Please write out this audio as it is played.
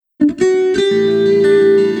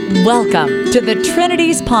Welcome to the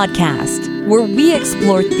Trinities Podcast, where we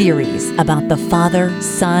explore theories about the Father,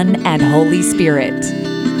 Son, and Holy Spirit.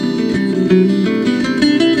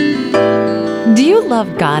 Do you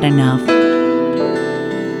love God enough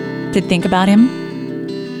to think about Him?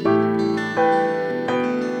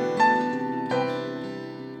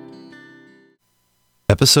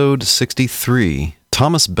 Episode 63,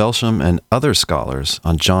 Thomas Belsham and Other Scholars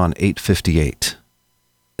on John 8:58.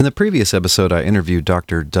 In the previous episode, I interviewed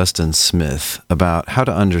Dr. Dustin Smith about how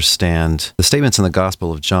to understand the statements in the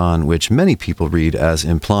Gospel of John, which many people read as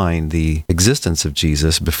implying the existence of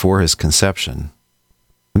Jesus before his conception.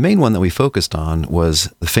 The main one that we focused on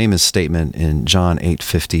was the famous statement in John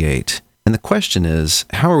 8:58. And the question is,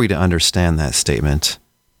 how are we to understand that statement?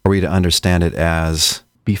 Are we to understand it as,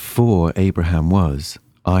 before Abraham was,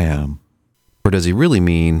 I am? Or does he really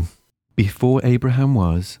mean, before Abraham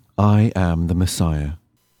was, I am the Messiah?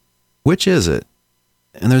 which is it?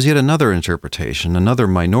 And there's yet another interpretation, another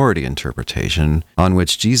minority interpretation, on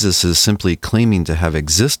which Jesus is simply claiming to have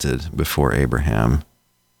existed before Abraham.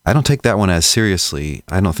 I don't take that one as seriously.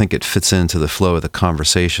 I don't think it fits into the flow of the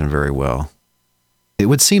conversation very well. It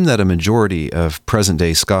would seem that a majority of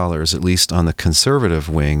present-day scholars, at least on the conservative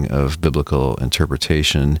wing of biblical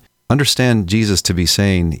interpretation, understand Jesus to be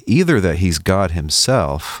saying either that he's God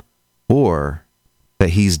himself or that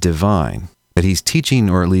he's divine, that he's teaching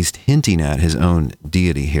or at least hinting at his own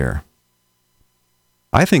deity here.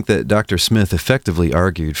 I think that Dr. Smith effectively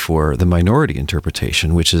argued for the minority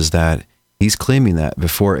interpretation, which is that he's claiming that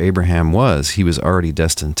before Abraham was, he was already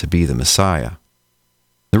destined to be the Messiah.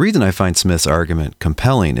 The reason I find Smith's argument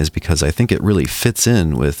compelling is because I think it really fits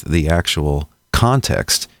in with the actual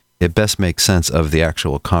context. It best makes sense of the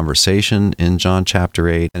actual conversation in John chapter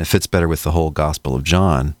 8, and it fits better with the whole Gospel of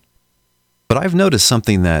John. But I've noticed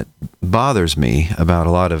something that bothers me about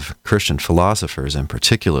a lot of Christian philosophers in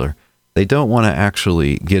particular. They don't want to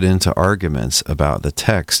actually get into arguments about the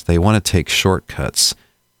text. They want to take shortcuts.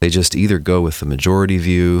 They just either go with the majority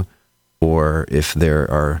view, or if there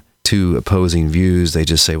are two opposing views, they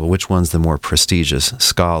just say, well, which one's the more prestigious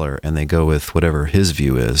scholar? And they go with whatever his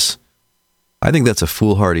view is. I think that's a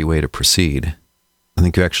foolhardy way to proceed. I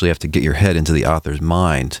think you actually have to get your head into the author's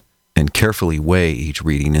mind and carefully weigh each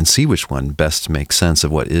reading and see which one best makes sense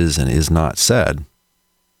of what is and is not said.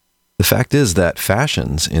 The fact is that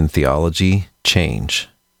fashions in theology change.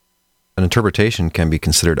 An interpretation can be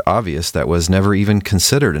considered obvious that was never even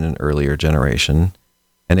considered in an earlier generation,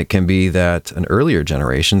 and it can be that an earlier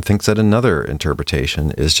generation thinks that another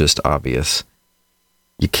interpretation is just obvious.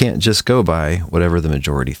 You can't just go by whatever the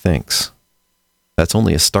majority thinks. That's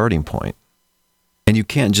only a starting point. And you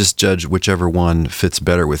can't just judge whichever one fits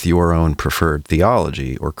better with your own preferred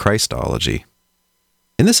theology or Christology.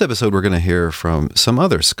 In this episode, we're going to hear from some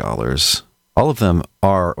other scholars. All of them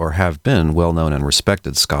are or have been well-known and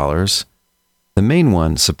respected scholars. The main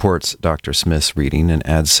one supports Dr. Smith's reading and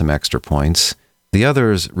adds some extra points. The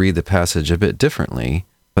others read the passage a bit differently,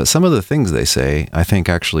 but some of the things they say, I think,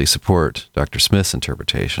 actually support Dr. Smith's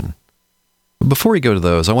interpretation. But before we go to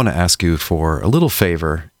those, I want to ask you for a little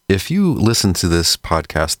favor. If you listen to this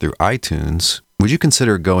podcast through iTunes, would you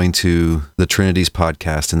consider going to the Trinities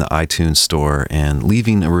Podcast in the iTunes store and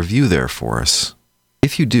leaving a review there for us?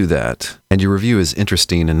 If you do that, and your review is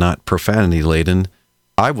interesting and not profanity-laden,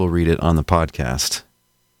 I will read it on the podcast.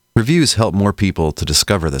 Reviews help more people to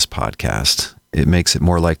discover this podcast. It makes it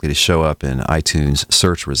more likely to show up in iTunes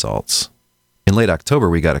search results. In late October,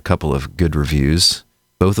 we got a couple of good reviews.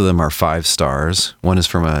 Both of them are 5 stars. One is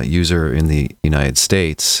from a user in the United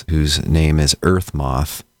States whose name is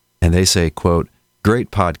Earthmoth, and they say, quote,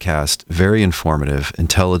 "Great podcast, very informative,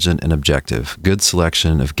 intelligent, and objective. Good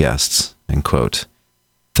selection of guests," end quote.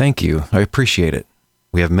 Thank you. I appreciate it.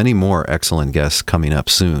 We have many more excellent guests coming up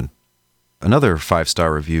soon. Another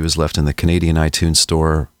 5-star review is left in the Canadian iTunes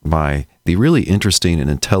store by the really interesting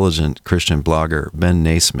and intelligent Christian blogger Ben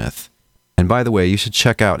Naismith. And by the way, you should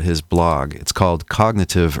check out his blog. It's called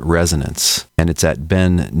Cognitive Resonance, and it's at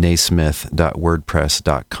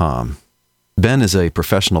bennaismith.wordpress.com. Ben is a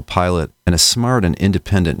professional pilot and a smart and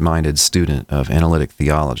independent-minded student of analytic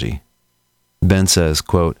theology. Ben says,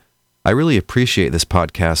 quote, "I really appreciate this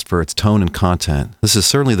podcast for its tone and content. This is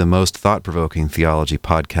certainly the most thought-provoking theology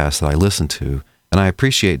podcast that I listen to, and I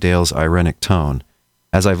appreciate Dale's ironic tone.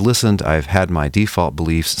 As I've listened, I've had my default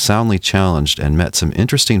beliefs soundly challenged and met some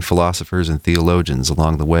interesting philosophers and theologians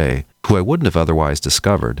along the way who I wouldn't have otherwise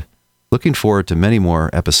discovered. Looking forward to many more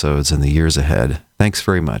episodes in the years ahead. Thanks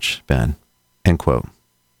very much, Ben." End quote.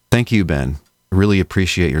 Thank you, Ben. Really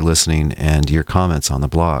appreciate your listening and your comments on the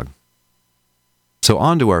blog. So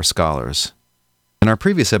on to our scholars. In our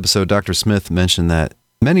previous episode, Dr. Smith mentioned that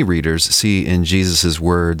Many readers see in Jesus'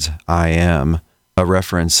 words, I am, a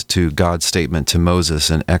reference to God's statement to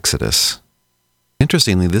Moses in Exodus.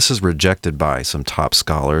 Interestingly, this is rejected by some top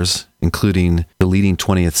scholars, including the leading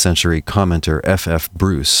 20th century commenter F.F.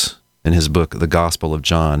 Bruce in his book, The Gospel of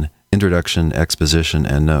John, Introduction, Exposition,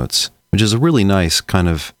 and Notes, which is a really nice kind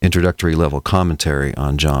of introductory level commentary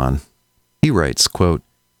on John. He writes, quote,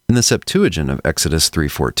 in the Septuagint of Exodus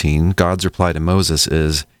 3:14, God's reply to Moses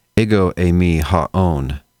is, Ego eimi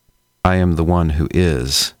ha'on, I am the one who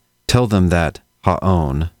is. Tell them that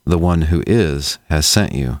ha'on, the one who is, has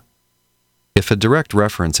sent you. If a direct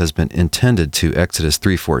reference has been intended to Exodus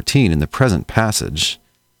 3:14 in the present passage,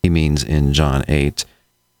 he means in John 8,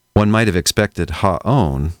 one might have expected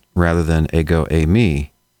ha'on rather than ego eimi.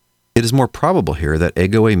 It is more probable here that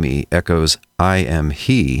ego eimi echoes I am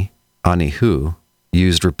he, anihu,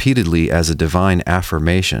 used repeatedly as a divine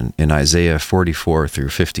affirmation in Isaiah 44 through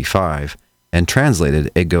 55, and translated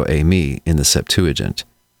ego eimi in the Septuagint.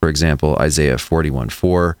 For example, Isaiah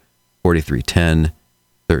 41:4, 43:10,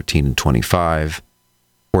 13:25,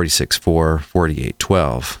 46:4,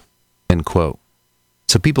 48:12, end quote.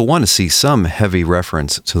 So people want to see some heavy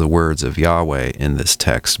reference to the words of Yahweh in this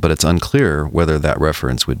text, but it's unclear whether that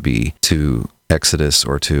reference would be to Exodus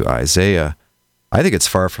or to Isaiah. I think it's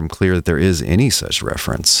far from clear that there is any such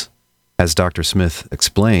reference. As Dr. Smith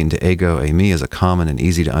explained, ego eimi is a common and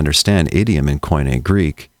easy to understand idiom in Koine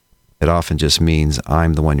Greek. It often just means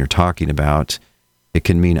I'm the one you're talking about. It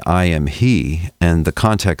can mean I am he, and the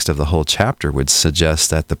context of the whole chapter would suggest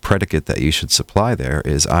that the predicate that you should supply there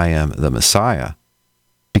is I am the Messiah.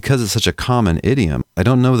 Because it's such a common idiom, I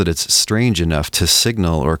don't know that it's strange enough to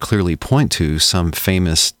signal or clearly point to some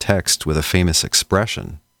famous text with a famous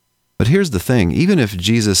expression. But here's the thing, even if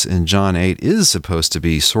Jesus in John 8 is supposed to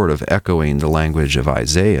be sort of echoing the language of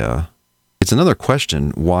Isaiah, it's another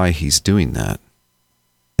question why he's doing that.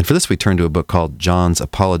 And for this we turn to a book called John's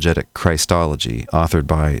Apologetic Christology, authored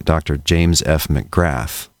by Dr. James F.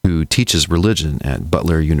 McGrath, who teaches religion at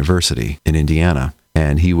Butler University in Indiana.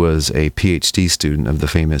 And he was a PhD student of the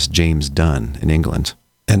famous James Dunn in England.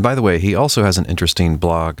 And by the way, he also has an interesting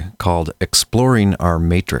blog called Exploring Our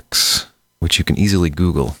Matrix, which you can easily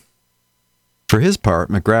Google. For his part,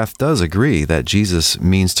 McGrath does agree that Jesus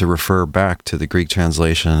means to refer back to the Greek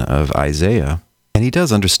translation of Isaiah, and he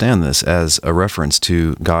does understand this as a reference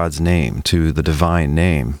to God's name, to the divine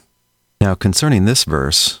name. Now, concerning this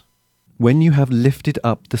verse, When you have lifted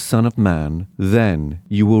up the Son of Man, then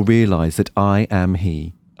you will realize that I am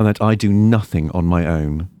he, and that I do nothing on my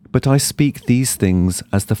own, but I speak these things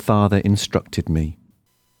as the Father instructed me.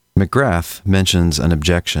 McGrath mentions an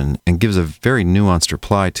objection and gives a very nuanced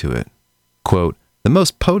reply to it. Quote, the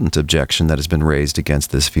most potent objection that has been raised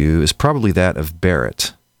against this view is probably that of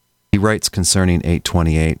Barrett. He writes concerning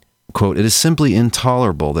 8:28, quote, it is simply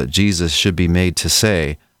intolerable that Jesus should be made to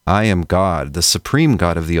say, I am God, the supreme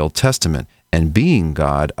God of the Old Testament, and being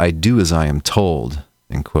God, I do as I am told,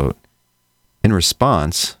 end quote. In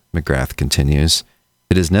response, McGrath continues,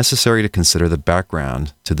 it is necessary to consider the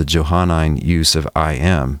background to the Johannine use of I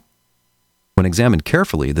am. When examined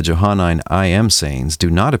carefully, the Johannine I am sayings do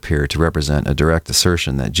not appear to represent a direct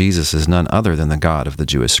assertion that Jesus is none other than the God of the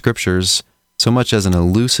Jewish Scriptures, so much as an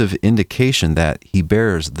elusive indication that he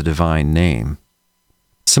bears the divine name.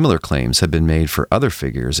 Similar claims have been made for other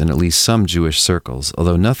figures in at least some Jewish circles,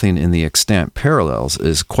 although nothing in the extant parallels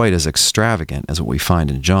is quite as extravagant as what we find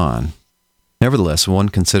in John. Nevertheless, one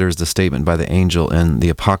considers the statement by the angel in the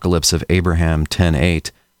Apocalypse of Abraham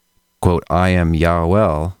 10:8, quote, I am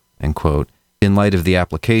Yahweh, end quote, in light of the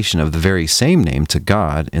application of the very same name to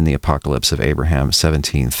God in the Apocalypse of Abraham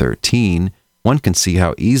 17:13, one can see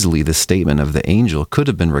how easily the statement of the angel could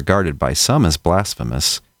have been regarded by some as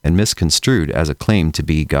blasphemous and misconstrued as a claim to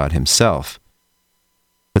be God himself.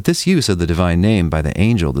 But this use of the divine name by the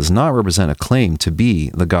angel does not represent a claim to be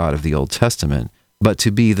the God of the Old Testament, but to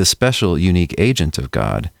be the special, unique agent of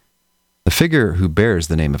God. The figure who bears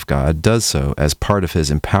the name of God does so as part of his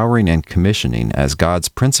empowering and commissioning as God's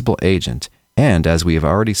principal agent, and, as we have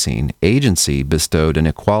already seen, agency bestowed an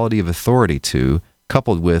equality of authority to,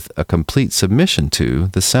 coupled with a complete submission to,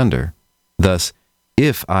 the sender. Thus,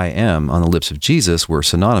 if I am on the lips of Jesus were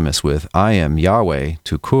synonymous with I am Yahweh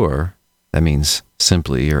to Kur, that means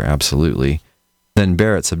simply or absolutely, then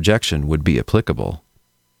Barrett's objection would be applicable.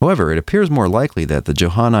 However, it appears more likely that the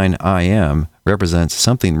Johannine I am represents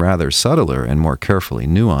something rather subtler and more carefully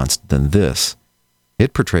nuanced than this.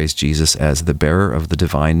 It portrays Jesus as the bearer of the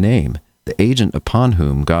divine name, the agent upon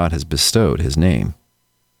whom God has bestowed his name.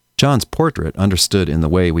 John's portrait, understood in the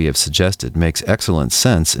way we have suggested, makes excellent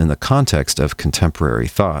sense in the context of contemporary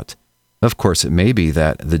thought. Of course, it may be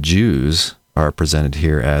that the Jews, are presented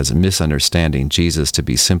here as misunderstanding Jesus to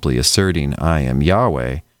be simply asserting, I am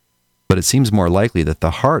Yahweh, but it seems more likely that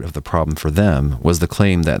the heart of the problem for them was the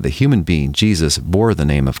claim that the human being Jesus bore the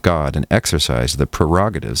name of God and exercised the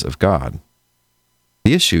prerogatives of God.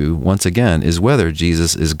 The issue, once again, is whether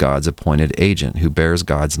Jesus is God's appointed agent who bears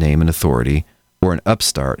God's name and authority, or an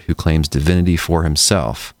upstart who claims divinity for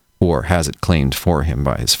himself, or has it claimed for him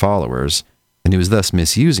by his followers, and who is thus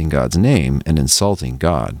misusing God's name and insulting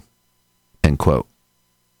God. End quote.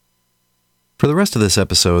 For the rest of this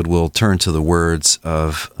episode, we'll turn to the words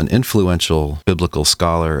of an influential biblical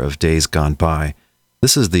scholar of days gone by.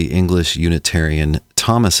 This is the English Unitarian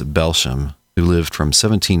Thomas Belsham, who lived from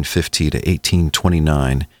 1750 to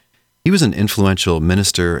 1829. He was an influential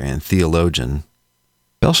minister and theologian.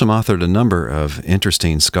 Belsham authored a number of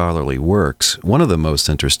interesting scholarly works. One of the most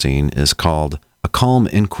interesting is called A Calm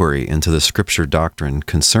Inquiry into the Scripture Doctrine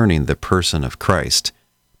Concerning the Person of Christ.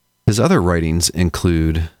 His other writings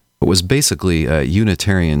include what was basically a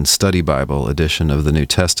Unitarian study Bible edition of the New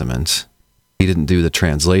Testament. He didn't do the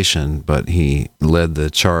translation, but he led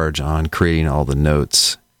the charge on creating all the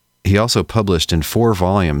notes. He also published in 4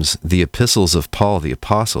 volumes the Epistles of Paul the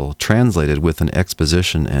Apostle, translated with an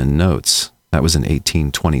exposition and notes. That was in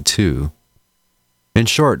 1822. In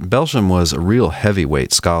short, Belsham was a real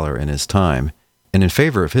heavyweight scholar in his time, and in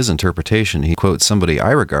favor of his interpretation, he quotes somebody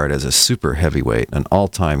I regard as a super heavyweight, an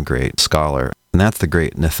all-time great scholar, and that's the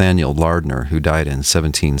great Nathaniel Lardner, who died in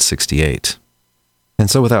 1768. And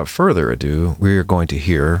so without further ado, we're going to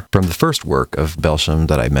hear from the first work of Belsham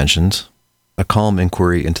that I mentioned, A Calm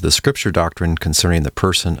Inquiry into the Scripture Doctrine Concerning the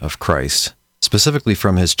Person of Christ. Specifically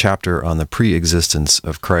from his chapter on the pre-existence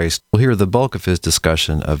of Christ, we'll hear the bulk of his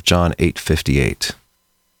discussion of John 8:58.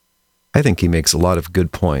 I think he makes a lot of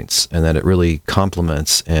good points, and that it really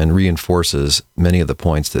complements and reinforces many of the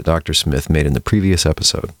points that Dr. Smith made in the previous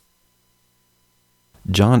episode.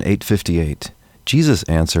 John 8:58. Jesus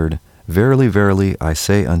answered, Verily, verily, I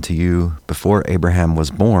say unto you, before Abraham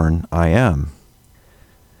was born, I am.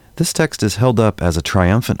 This text is held up as a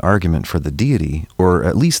triumphant argument for the deity, or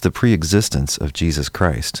at least the pre-existence of Jesus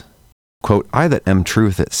Christ. Quote, I that am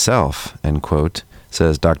truth itself, end quote,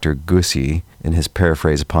 says Dr. Gussie in his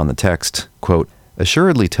paraphrase upon the text, quote,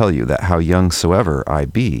 assuredly tell you that how young soever I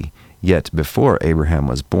be, yet before Abraham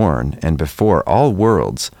was born, and before all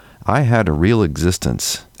worlds, I had a real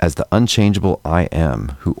existence, as the unchangeable I am,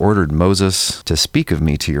 who ordered Moses to speak of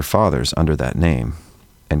me to your fathers under that name,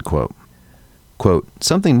 end quote. Quote,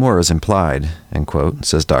 something more is implied, end quote,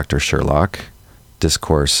 says Dr. Sherlock,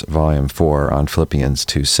 Discourse, Volume 4 on Philippians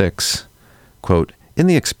 2:6, quote, in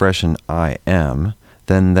the expression I am,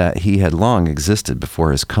 than that he had long existed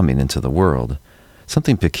before his coming into the world,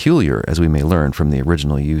 something peculiar as we may learn from the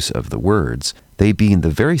original use of the words, they being the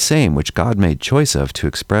very same which God made choice of to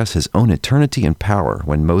express his own eternity and power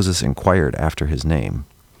when Moses inquired after his name.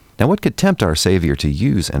 Now what could tempt our Savior to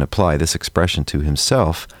use and apply this expression to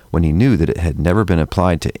himself when he knew that it had never been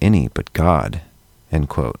applied to any but God? End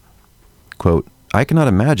quote. Quote, I cannot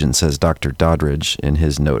imagine, says Dr. Doddridge in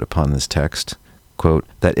his note upon this text, quote,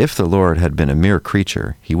 that if the Lord had been a mere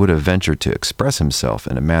creature, he would have ventured to express himself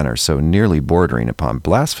in a manner so nearly bordering upon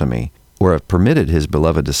blasphemy, or have permitted his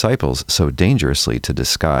beloved disciples so dangerously to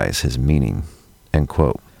disguise his meaning. End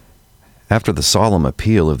quote. After the solemn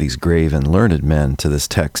appeal of these grave and learned men to this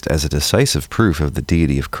text as a decisive proof of the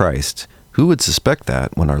deity of Christ, who would suspect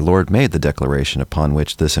that, when our Lord made the declaration upon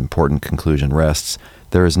which this important conclusion rests,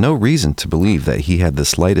 there is no reason to believe that he had the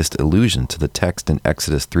slightest allusion to the text in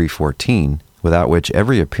Exodus 3:14, without which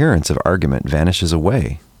every appearance of argument vanishes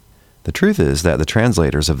away? The truth is that the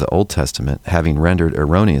translators of the Old Testament, having rendered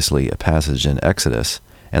erroneously a passage in Exodus,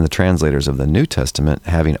 and the translators of the New Testament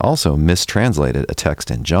having also mistranslated a text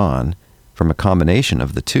in John, from a combination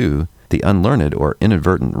of the two, the unlearned or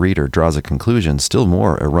inadvertent reader draws a conclusion still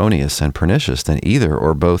more erroneous and pernicious than either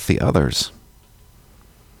or both the others.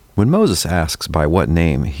 When Moses asks by what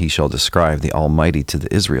name he shall describe the Almighty to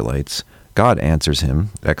the Israelites, God answers him,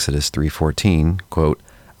 Exodus 3:14, quote,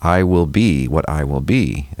 I will be what I will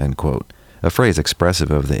be, end quote, a phrase expressive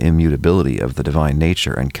of the immutability of the divine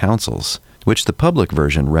nature and counsels, which the public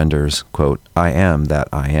version renders, quote, I am that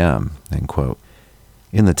I am, end quote.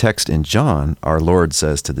 In the text in John, our Lord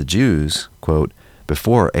says to the Jews, quote,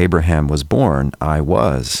 before Abraham was born, I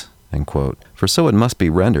was, end quote, for so it must be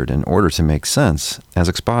rendered in order to make sense, as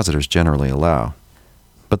expositors generally allow.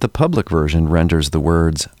 But the public version renders the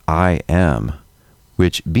words, I am,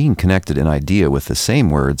 which, being connected in idea with the same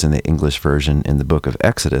words in the English version in the book of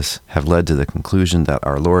Exodus, have led to the conclusion that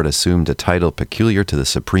our Lord assumed a title peculiar to the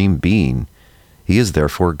Supreme Being. He is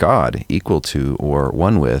therefore God, equal to or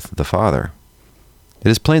one with the Father. It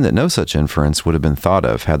is plain that no such inference would have been thought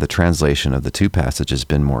of had the translation of the two passages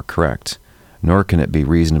been more correct, nor can it be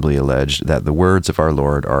reasonably alleged that the words of our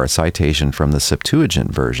Lord are a citation from the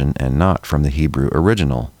Septuagint version and not from the Hebrew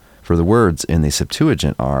original, for the words in the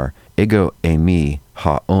Septuagint are ego eimi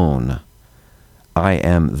haon, I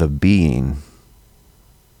am the being.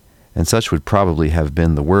 And such would probably have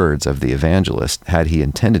been the words of the evangelist had he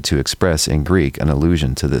intended to express in Greek an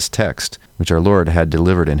allusion to this text, which our Lord had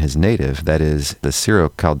delivered in his native, that is, the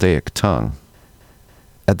Syro-Chaldaic tongue.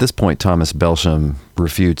 At this point, Thomas Belsham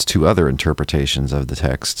refutes two other interpretations of the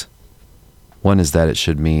text. One is that it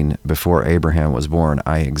should mean, before Abraham was born,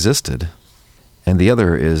 I existed. And the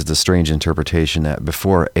other is the strange interpretation that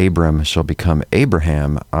before Abram shall become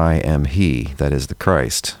Abraham, I am he, that is the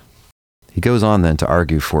Christ. He goes on then to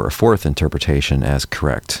argue for a fourth interpretation as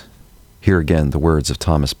correct. Here again the words of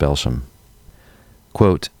Thomas Belsham.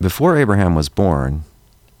 Quote, before Abraham was born,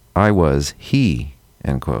 I was he,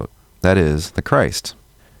 end quote. That is, the Christ.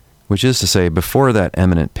 Which is to say, before that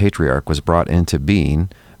eminent patriarch was brought into being,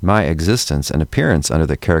 my existence and appearance under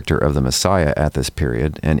the character of the Messiah at this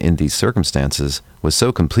period and in these circumstances was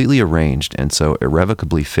so completely arranged and so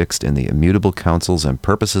irrevocably fixed in the immutable counsels and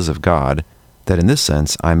purposes of God that in this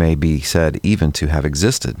sense I may be said even to have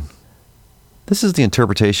existed. This is the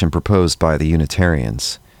interpretation proposed by the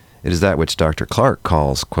Unitarians. It is that which Dr. Clarke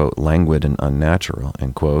calls, quote, languid and unnatural,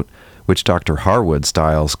 end quote, which Dr. Harwood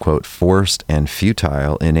styles, quote, forced and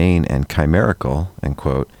futile, inane and chimerical, end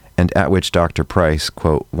quote, and at which Dr. Price,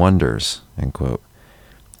 quote, wonders, end quote.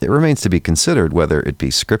 It remains to be considered whether it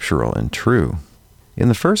be scriptural and true. In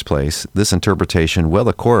the first place, this interpretation well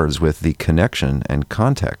accords with the connection and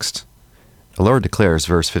context. The Lord declares,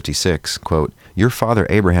 verse 56, quote, your father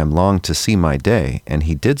Abraham longed to see my day, and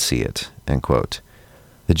he did see it, end quote.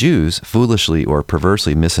 The Jews, foolishly or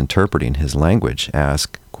perversely misinterpreting his language,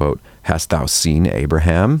 ask, quote, hast thou seen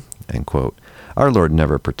Abraham? End quote. Our Lord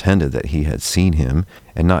never pretended that he had seen him,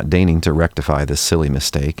 and not deigning to rectify this silly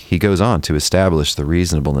mistake, he goes on to establish the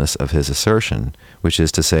reasonableness of his assertion, which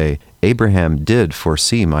is to say, Abraham did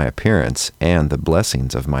foresee my appearance and the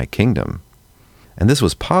blessings of my kingdom. And this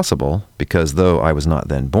was possible because though I was not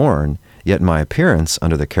then born, yet my appearance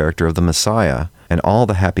under the character of the Messiah and all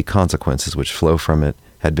the happy consequences which flow from it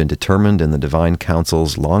had been determined in the divine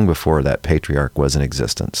counsels long before that patriarch was in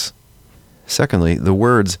existence. Secondly, the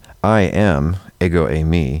words I am, ego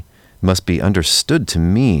eimi, must be understood to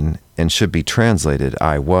mean and should be translated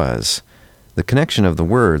I was. The connection of the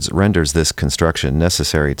words renders this construction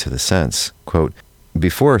necessary to the sense, quote,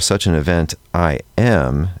 before such an event I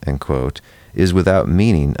am, end quote, is without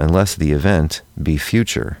meaning unless the event be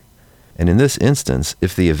future. And in this instance,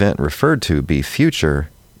 if the event referred to be future,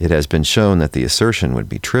 it has been shown that the assertion would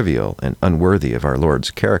be trivial and unworthy of our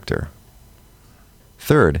Lord's character.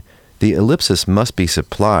 Third, the ellipsis must be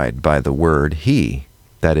supplied by the word he,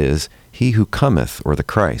 that is, he who cometh, or the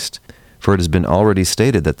Christ, for it has been already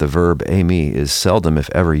stated that the verb eimi is seldom if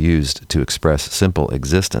ever used to express simple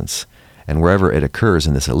existence, and wherever it occurs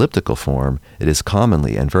in this elliptical form, it is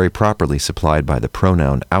commonly and very properly supplied by the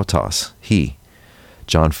pronoun autos, he.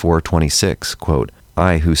 John 4:26, quote,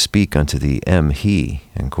 I who speak unto thee am he,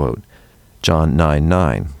 end quote. John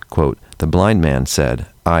 9:9, quote, the blind man said,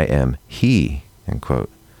 I am he, end quote.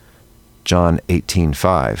 John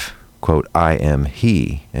 18:5, quote, I am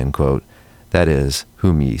he, end quote, that is,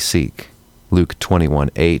 whom ye seek. Luke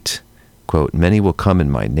 21:8, quote, many will come in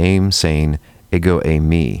my name, saying, ego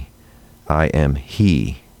eimi, I am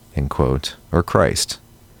he, end quote, or Christ.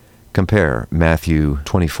 Compare Matthew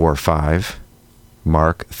 24:5,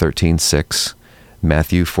 Mark 13:6,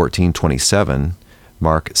 Matthew 14:27,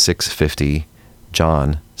 Mark 6:50,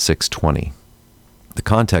 John 6:20. The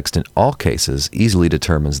context in all cases easily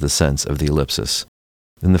determines the sense of the ellipsis.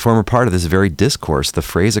 In the former part of this very discourse, the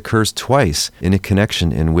phrase occurs twice in a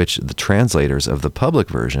connection in which the translators of the public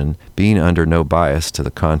version, being under no bias to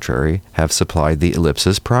the contrary, have supplied the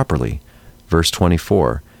ellipsis properly. Verse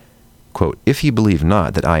 24, quote, if ye believe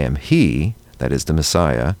not that I am he, that is the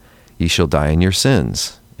Messiah, ye shall die in your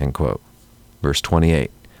sins, end quote. Verse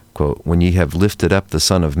 28, quote, when ye have lifted up the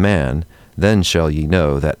Son of Man, then shall ye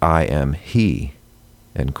know that I am he,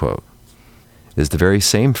 end quote. It is the very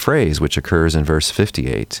same phrase which occurs in verse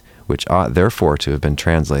 58, which ought therefore to have been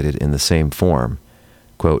translated in the same form.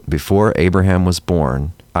 Quote, before Abraham was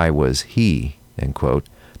born, I was he, end quote,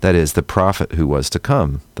 that is, the prophet who was to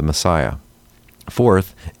come, the Messiah.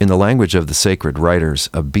 Fourth, in the language of the sacred writers,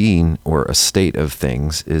 a being or a state of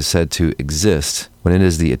things is said to exist when it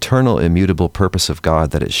is the eternal immutable purpose of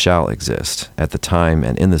God that it shall exist, at the time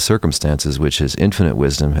and in the circumstances which his infinite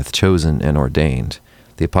wisdom hath chosen and ordained.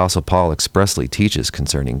 The Apostle Paul expressly teaches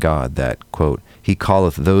concerning God that, quote, "He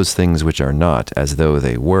calleth those things which are not as though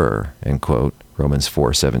they were," end quote, Romans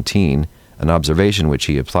 4:17, an observation which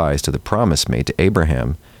he applies to the promise made to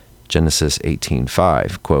Abraham, Genesis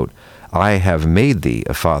 18:5, quote, "I have made thee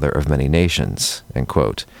a father of many nations," end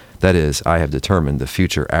quote. That is, I have determined the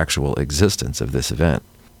future actual existence of this event.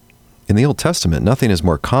 In the Old Testament, nothing is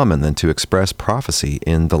more common than to express prophecy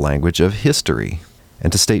in the language of history,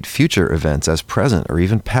 and to state future events as present or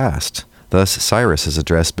even past. Thus, Cyrus is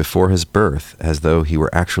addressed before his birth as though he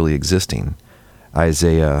were actually existing.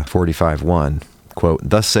 Isaiah 45:1, quote,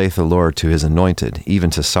 "Thus saith the Lord to his anointed, even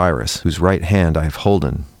to Cyrus, whose right hand I have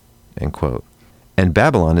holden," end quote. And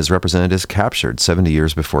Babylon is represented as captured 70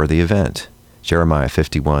 years before the event. Jeremiah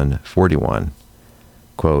 51:41,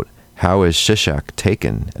 quote, "How is Shishak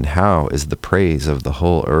taken, and how is the praise of the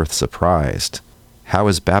whole earth surprised? How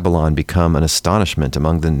is Babylon become an astonishment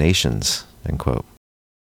among the nations?" End quote.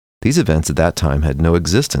 These events at that time had no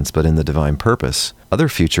existence but in the divine purpose. Other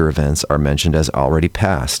future events are mentioned as already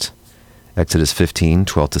past. Exodus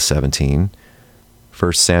 15:12-17,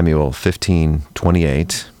 1 Samuel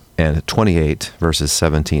 15:28, and 28 verses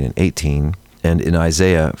 17 and 18, and in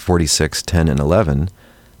Isaiah 46:10 and 11,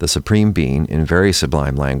 the Supreme Being, in very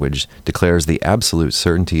sublime language, declares the absolute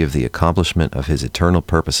certainty of the accomplishment of his eternal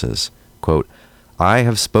purposes. Quote, "I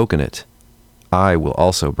have spoken it, I will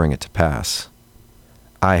also bring it to pass.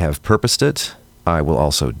 I have purposed it, I will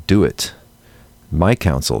also do it. My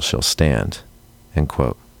counsel shall stand." End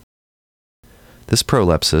quote. This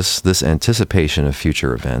prolepsis, this anticipation of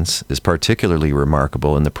future events, is particularly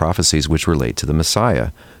remarkable in the prophecies which relate to the Messiah,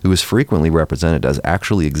 who is frequently represented as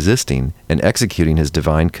actually existing and executing his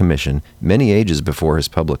divine commission many ages before his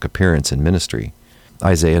public appearance in ministry.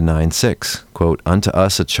 Isaiah 9:6, quote, "Unto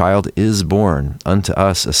us a child is born, unto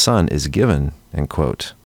us a son is given," end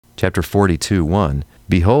quote. Chapter 42:1,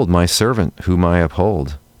 "Behold my servant whom I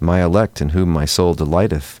uphold, my elect in whom my soul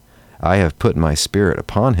delighteth. I have put my spirit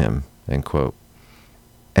upon him," end quote.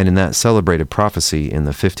 And in that celebrated prophecy in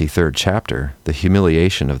the 53rd chapter, the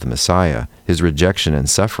humiliation of the Messiah, his rejection and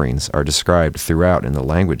sufferings are described throughout in the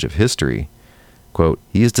language of history. Quote,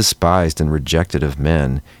 "He is despised and rejected of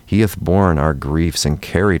men. He hath borne our griefs and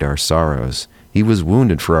carried our sorrows. He was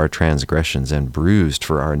wounded for our transgressions and bruised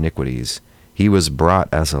for our iniquities. He was brought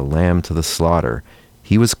as a lamb to the slaughter.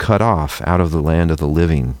 He was cut off out of the land of the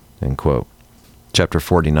living." End quote. Chapter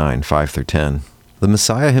 49, 5-10. The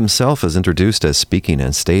Messiah himself is introduced as speaking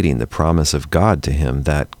and stating the promise of God to him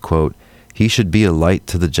that, quote, "He should be a light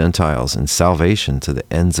to the Gentiles and salvation to the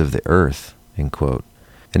ends of the earth," end quote.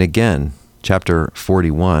 And again, chapter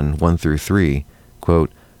 41, 1-3,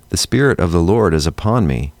 quote, "The Spirit of the Lord is upon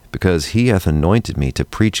me, because he hath anointed me to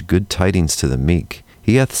preach good tidings to the meek.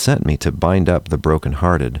 He hath sent me to bind up the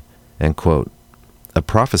brokenhearted," end quote. A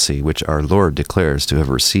prophecy which our Lord declares to have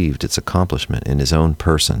received its accomplishment in his own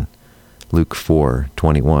person. Luke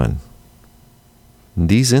 4:21. In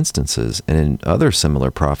these instances, and in other similar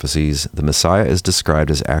prophecies, the Messiah is described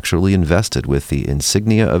as actually invested with the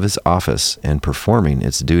insignia of his office and performing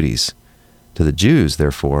its duties. To the Jews,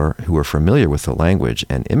 therefore, who were familiar with the language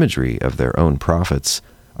and imagery of their own prophets,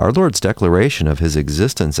 our Lord's declaration of his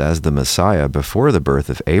existence as the Messiah before the birth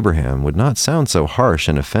of Abraham would not sound so harsh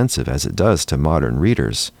and offensive as it does to modern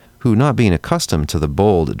readers, who, not being accustomed to the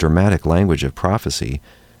bold, dramatic language of prophecy,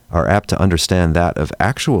 are apt to understand that of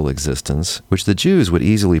actual existence, which the Jews would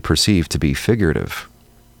easily perceive to be figurative.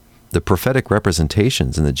 The prophetic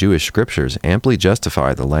representations in the Jewish scriptures amply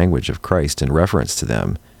justify the language of Christ in reference to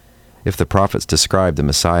them. If the prophets described the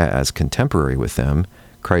Messiah as contemporary with them,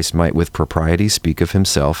 Christ might with propriety speak of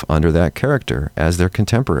himself under that character as their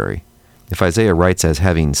contemporary. If Isaiah writes as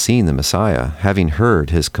having seen the Messiah, having heard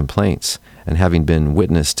his complaints, and having been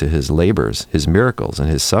witness to his labors, his miracles, and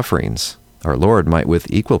his sufferings, our Lord might with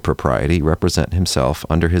equal propriety represent himself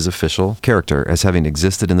under his official character as having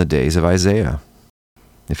existed in the days of Isaiah.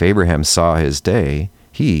 If Abraham saw his day,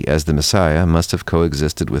 he, as the Messiah, must have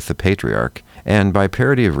coexisted with the patriarch, and by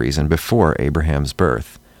parity of reason before Abraham's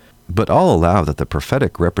birth. But all allow that the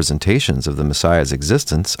prophetic representations of the Messiah's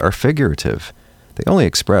existence are figurative. They only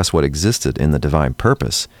express what existed in the divine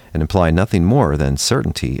purpose, and imply nothing more than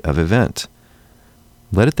certainty of event.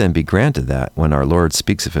 Let it then be granted that, when our Lord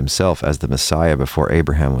speaks of himself as the Messiah before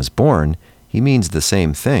Abraham was born, he means the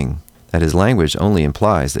same thing, that his language only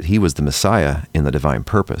implies that he was the Messiah in the divine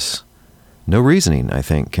purpose. No reasoning, I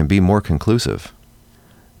think, can be more conclusive.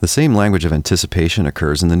 The same language of anticipation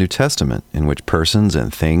occurs in the New Testament, in which persons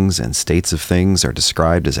and things and states of things are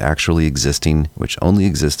described as actually existing, which only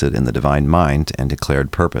existed in the divine mind and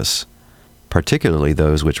declared purpose, particularly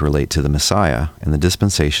those which relate to the Messiah and the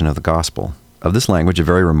dispensation of the gospel. Of this language, a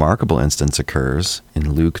very remarkable instance occurs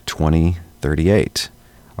in Luke 20:38.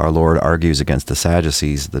 Our Lord argues against the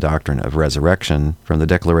Sadducees the doctrine of resurrection from the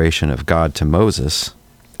declaration of God to Moses,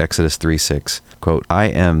 Exodus 3:6, quote, "I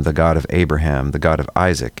am the God of Abraham, the God of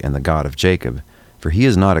Isaac, and the God of Jacob, for he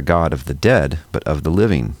is not a God of the dead, but of the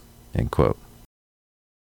living," end quote.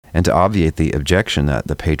 And to obviate the objection that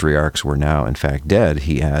the patriarchs were now in fact dead,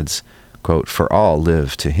 he adds, quote, "For all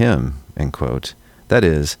live to him," end quote. That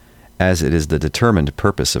is, as it is the determined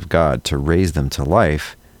purpose of God to raise them to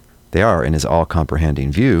life, they are, in his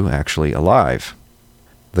all-comprehending view, actually alive.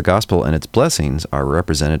 The gospel and its blessings are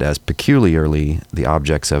represented as peculiarly the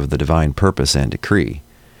objects of the divine purpose and decree.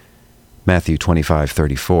 Matthew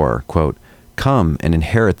 25:34, quote, "Come and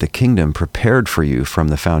inherit the kingdom prepared for you from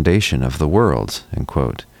the foundation of the world," end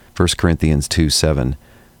quote. 1 Corinthians 2:7,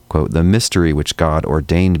 quote, "The mystery which God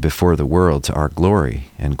ordained before the world to our glory,"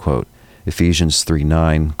 end quote. Ephesians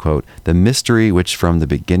 3:9, quote, "The mystery which from the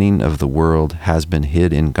beginning of the world has been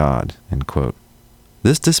hid in God," end quote.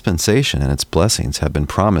 This dispensation and its blessings have been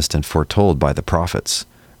promised and foretold by the prophets.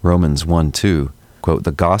 Romans 1:2, quote,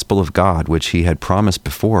 "The gospel of God which he had promised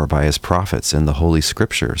before by his prophets in the Holy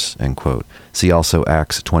Scriptures," end quote. See also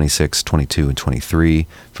Acts 26:22 and 23,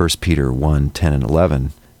 1 Peter 1:10 and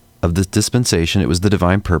 11. Of this dispensation, it was the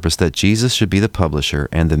divine purpose that Jesus should be the publisher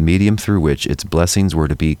and the medium through which its blessings were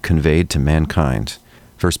to be conveyed to mankind.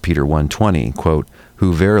 1 Peter 1:20, quote,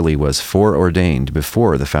 "Who verily was foreordained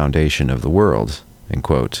before the foundation of the world," end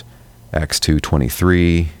quote. Acts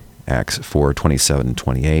 2:23, Acts 4:27 and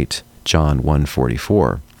 28, John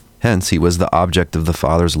 1:44. Hence, he was the object of the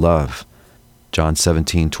Father's love. John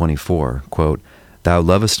 17:24, quote, "Thou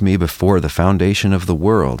lovest me before the foundation of the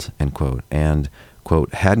world," end quote, and,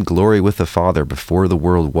 quote, "had glory with the Father before the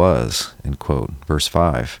world was," end quote, verse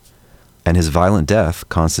 5. And his violent death,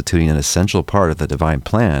 constituting an essential part of the divine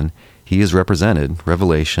plan, he is represented,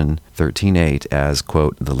 Revelation 13:8, as,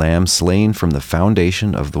 quote, "the Lamb slain from the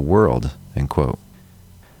foundation of the world," end quote.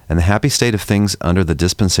 And the happy state of things under the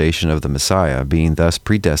dispensation of the Messiah being thus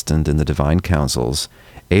predestined in the divine counsels,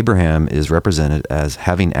 Abraham is represented as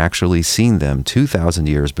having actually seen them 2,000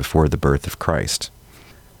 years before the birth of Christ.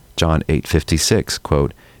 John 8:56,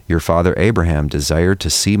 quote, "Your father Abraham desired to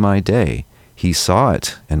see my day. He saw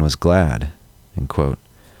it and was glad," end quote.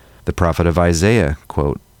 The prophet of Isaiah,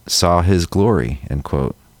 quote, "saw his glory," end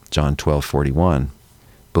quote. John 12:41.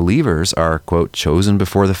 Believers are, quote, "chosen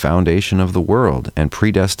before the foundation of the world and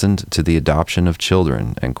predestined to the adoption of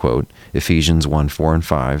children," end quote. Ephesians 1:4 and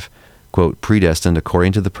 5, quote, "predestined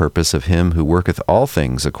according to the purpose of him who worketh all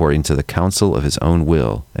things according to the counsel of his own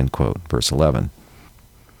will," end quote. Verse 11.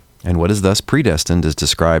 And what is thus predestined is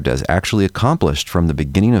described as actually accomplished from the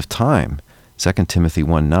beginning of time. 2 Timothy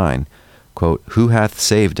 1:9, quote, "Who hath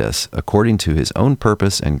saved us according to his own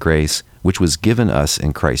purpose and grace, which was given us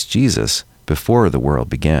in Christ Jesus before the world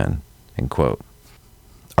began," end quote.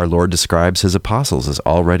 Our Lord describes his apostles as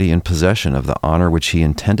already in possession of the honor which he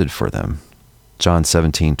intended for them. John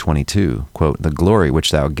 17:22, quote, "The glory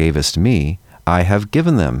which thou gavest me, I have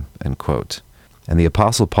given them," end quote. And the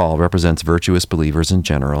Apostle Paul represents virtuous believers in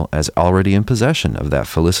general as already in possession of that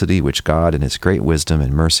felicity which God in his great wisdom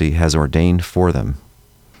and mercy has ordained for them.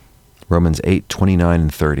 Romans 8:29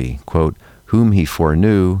 and 30, quote, "Whom he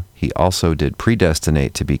foreknew, he also did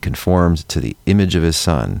predestinate to be conformed to the image of his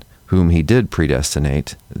Son. Whom he did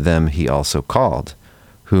predestinate, them he also called.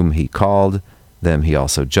 Whom he called, them he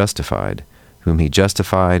also justified. Whom he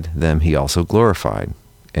justified, them he also glorified,"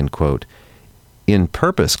 end quote. "In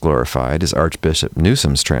purpose glorified" is Archbishop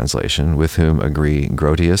Newsom's translation, with whom agree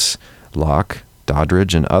Grotius, Locke,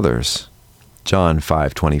 Doddridge, and others. John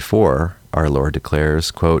 5:24, our Lord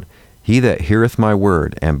declares, quote, "He that heareth my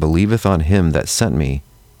word and believeth on him that sent me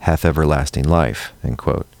hath everlasting life," end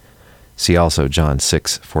quote. See also John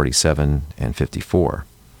 6:47 and 54.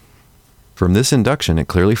 From this induction, it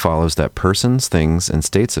clearly follows that persons, things, and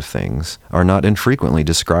states of things are not infrequently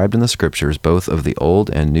described in the Scriptures, both of the Old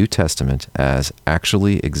and New Testament, as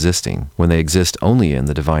actually existing, when they exist only in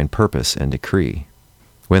the divine purpose and decree.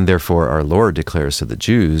 When therefore our Lord declares to the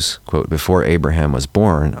Jews, quote, "Before Abraham was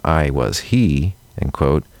born, I was he," end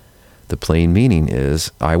quote, the plain meaning is,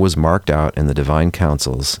 I was marked out in the divine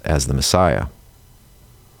counsels as the Messiah.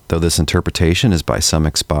 Though this interpretation is by some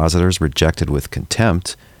expositors rejected with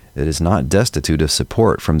contempt, it is not destitute of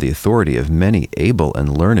support from the authority of many able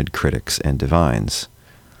and learned critics and divines.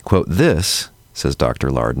 Quote, "This," says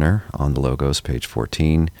Dr. Lardner on the Logos, page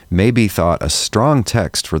 14, "may be thought a strong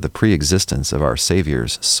text for the pre-existence of our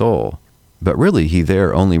Savior's soul, but really he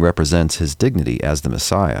there only represents his dignity as the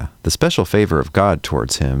Messiah, the special favor of God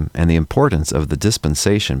towards him, and the importance of the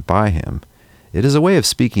dispensation by him. It is a way of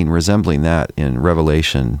speaking resembling that in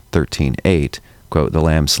Revelation 13:8, quote, the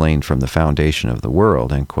Lamb slain from the foundation of the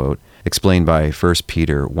world, end quote, explained by 1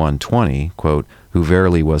 Peter 1:20, quote, who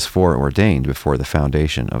verily was foreordained before the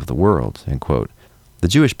foundation of the world, end quote. The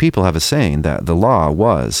Jewish people have a saying that the law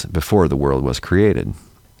was before the world was created.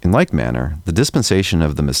 In like manner, the dispensation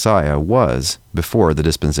of the Messiah was before the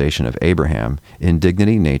dispensation of Abraham in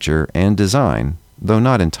dignity, nature, and design, though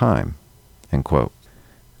not in time, end quote.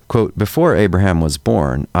 Quote, before Abraham was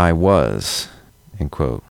born, I was, end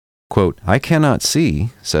quote. Quote, I cannot see,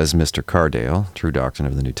 says Mr. Cardale, True Doctrine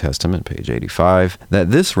of the New Testament, page 85,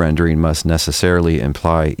 that this rendering must necessarily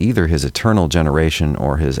imply either his eternal generation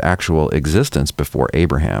or his actual existence before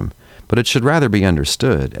Abraham, but it should rather be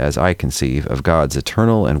understood, as I conceive, of God's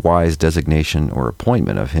eternal and wise designation or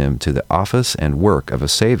appointment of him to the office and work of a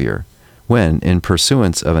Savior, when, in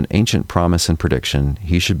pursuance of an ancient promise and prediction,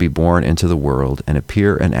 he should be born into the world and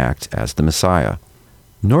appear and act as the Messiah.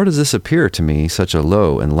 Nor does this appear to me such a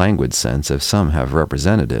low and languid sense as some have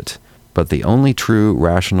represented it, but the only true,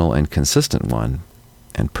 rational, and consistent one,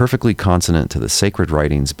 and perfectly consonant to the sacred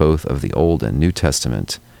writings both of the Old and New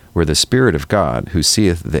Testament, where the Spirit of God, who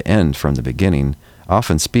seeth the end from the beginning,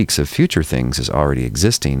 often speaks of future things as already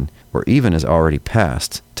existing, or even as already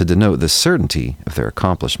past, to denote the certainty of their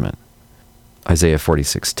accomplishment. Isaiah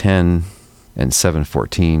 46:10 and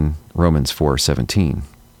 7:14, Romans 4:17.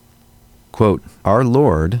 Quote, our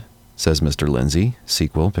Lord, says Mr. Lindsay,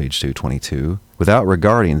 sequel, page 222, without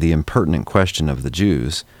regarding the impertinent question of the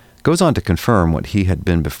Jews, goes on to confirm what he had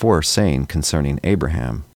been before saying concerning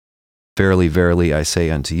Abraham. Verily, verily, I say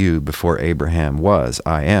unto you, before Abraham was,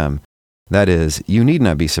 I am. That is, you need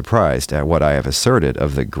not be surprised at what I have asserted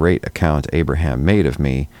of the great account Abraham made of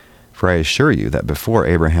me, for I assure you that before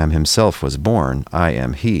Abraham himself was born, I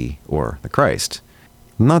am he, or the Christ.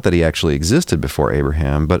 Not that he actually existed before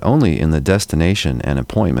Abraham, but only in the destination and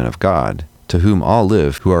appointment of God, to whom all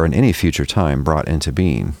live who are in any future time brought into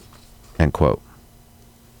being. End quote.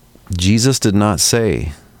 Jesus did not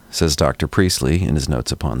say, says Dr. Priestley in his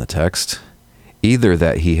notes upon the text, either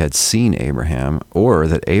that he had seen Abraham, or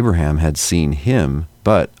that Abraham had seen him,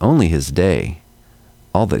 but only his day.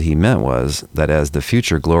 All that he meant was that as the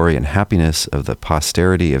future glory and happiness of the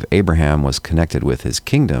posterity of Abraham was connected with his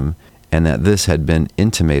kingdom, and that this had been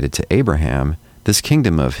intimated to Abraham, this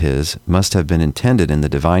kingdom of his must have been intended in the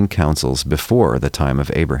divine counsels before the time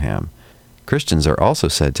of Abraham. Christians are also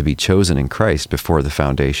said to be chosen in Christ before the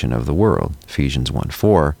foundation of the world, Ephesians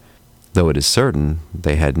 1:4, though it is certain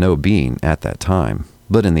they had no being at that time.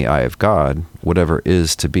 But in the eye of God, whatever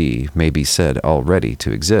is to be may be said already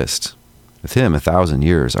to exist. With him 1,000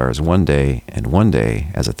 years are as one day, and one day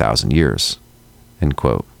as 1,000 years. End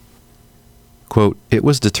quote. Quote, it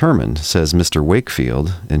was determined, says Mr.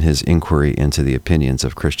 Wakefield in his Inquiry into the Opinions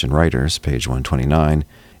of Christian Writers, page 129,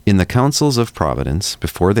 in the counsels of providence,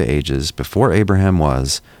 before the ages, before Abraham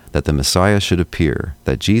was, that the Messiah should appear,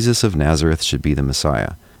 that Jesus of Nazareth should be the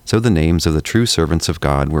Messiah. So the names of the true servants of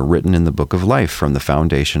God were written in the book of life from the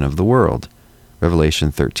foundation of the world.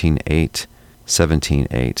 Revelation 13:8,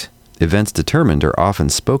 17:8. Events determined are often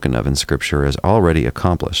spoken of in Scripture as already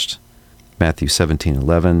accomplished. Matthew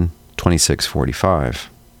 17:11, 26:45.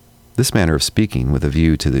 This manner of speaking with a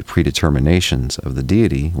view to the predeterminations of the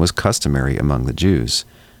deity was customary among the Jews.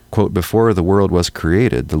 Quote, before the world was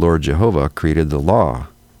created, the Lord Jehovah created the law.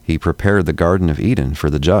 He prepared the Garden of Eden for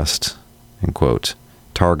the just. End quote.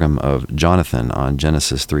 Targum of Jonathan on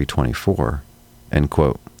Genesis 3:24. End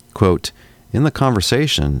quote. Quote, in the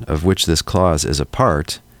conversation of which this clause is a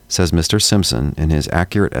part, says Mr. Simpson in his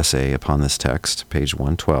accurate essay upon this text, page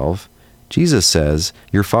 112, Jesus says,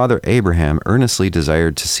 your father Abraham earnestly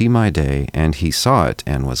desired to see my day, and he saw it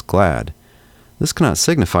and was glad. This cannot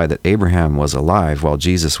signify that Abraham was alive while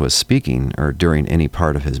Jesus was speaking or during any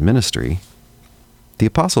part of his ministry. The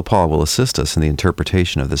Apostle Paul will assist us in the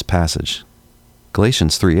interpretation of this passage.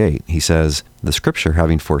 Galatians 3:8, he says, the Scripture,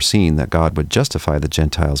 having foreseen that God would justify the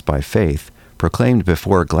Gentiles by faith, proclaimed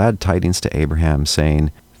before glad tidings to Abraham,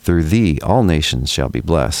 saying, through thee all nations shall be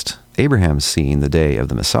blessed. Abraham's seeing the day of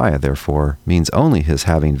the Messiah, therefore, means only his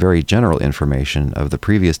having very general information of the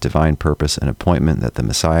previous divine purpose and appointment that the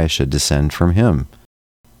Messiah should descend from him.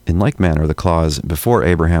 In like manner, the clause, before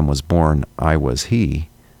Abraham was born, I was he,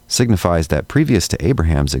 signifies that previous to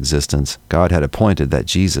Abraham's existence, God had appointed that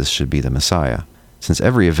Jesus should be the Messiah. Since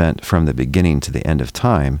every event from the beginning to the end of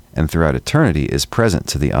time and throughout eternity is present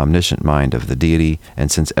to the omniscient mind of the deity,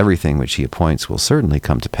 and since everything which he appoints will certainly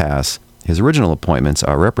come to pass, his original appointments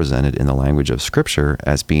are represented in the language of Scripture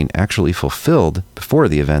as being actually fulfilled before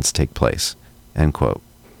the events take place. End quote.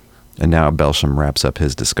 And now Belsham wraps up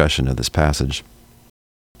his discussion of this passage.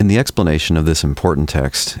 In the explanation of this important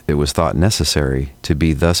text, it was thought necessary to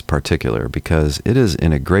be thus particular because it is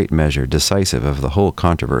in a great measure decisive of the whole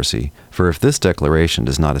controversy. For if this declaration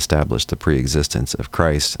does not establish the pre-existence of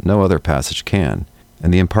Christ, no other passage can.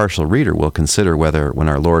 And the impartial reader will consider whether, when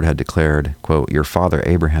our Lord had declared, quote, "Your father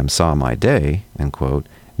Abraham saw my day," end quote,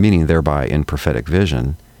 meaning thereby in prophetic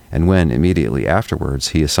vision, and when immediately afterwards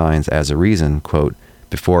he assigns as a reason, quote,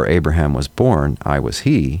 "Before Abraham was born, I was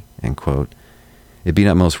he," end quote, it be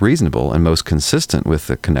not most reasonable and most consistent with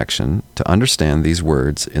the connection to understand these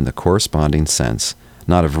words in the corresponding sense,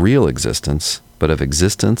 not of real existence, but of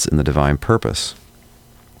existence in the divine purpose.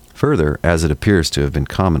 Further, as it appears to have been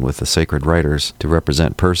common with the sacred writers to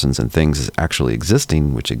represent persons and things as actually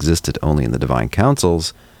existing, which existed only in the divine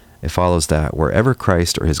councils, it follows that wherever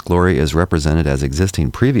Christ or his glory is represented as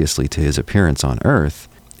existing previously to his appearance on earth,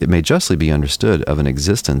 it may justly be understood of an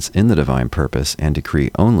existence in the divine purpose and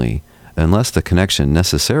decree only, unless the connection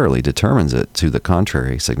necessarily determines it to the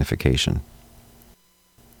contrary signification.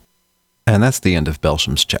 And that's the end of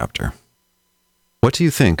Belsham's chapter. What do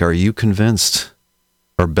you think? Are you convinced?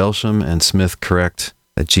 Are Belsham and Smith correct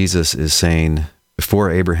that Jesus is saying,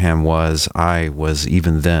 before Abraham was, I was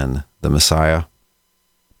even then the Messiah?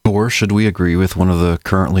 Or should we agree with one of the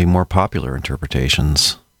currently more popular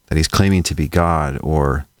interpretations, that he's claiming to be God,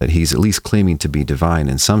 or that he's at least claiming to be divine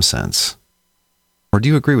in some sense? Or do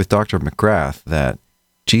you agree with Dr. McGrath that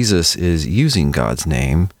Jesus is using God's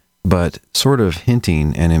name, but sort of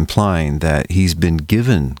hinting and implying that he's been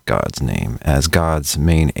given God's name as God's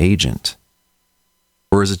main agent?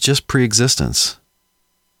 Or is it just pre-existence?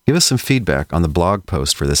 Give us some feedback on the blog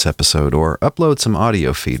post for this episode, or upload some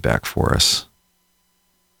audio feedback for us.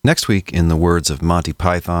 Next week, in the words of Monty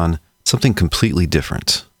Python, something completely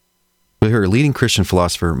different. We'll hear leading Christian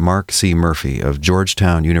philosopher Mark C. Murphy of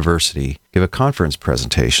Georgetown University give a conference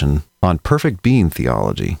presentation on perfect being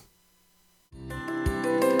theology.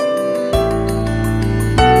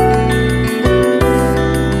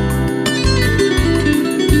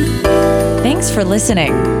 Thanks for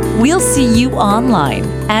listening. We'll see you online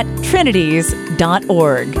at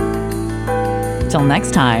trinities.org. Till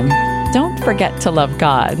next time, don't forget to love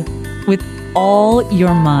God with all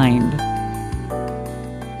your mind,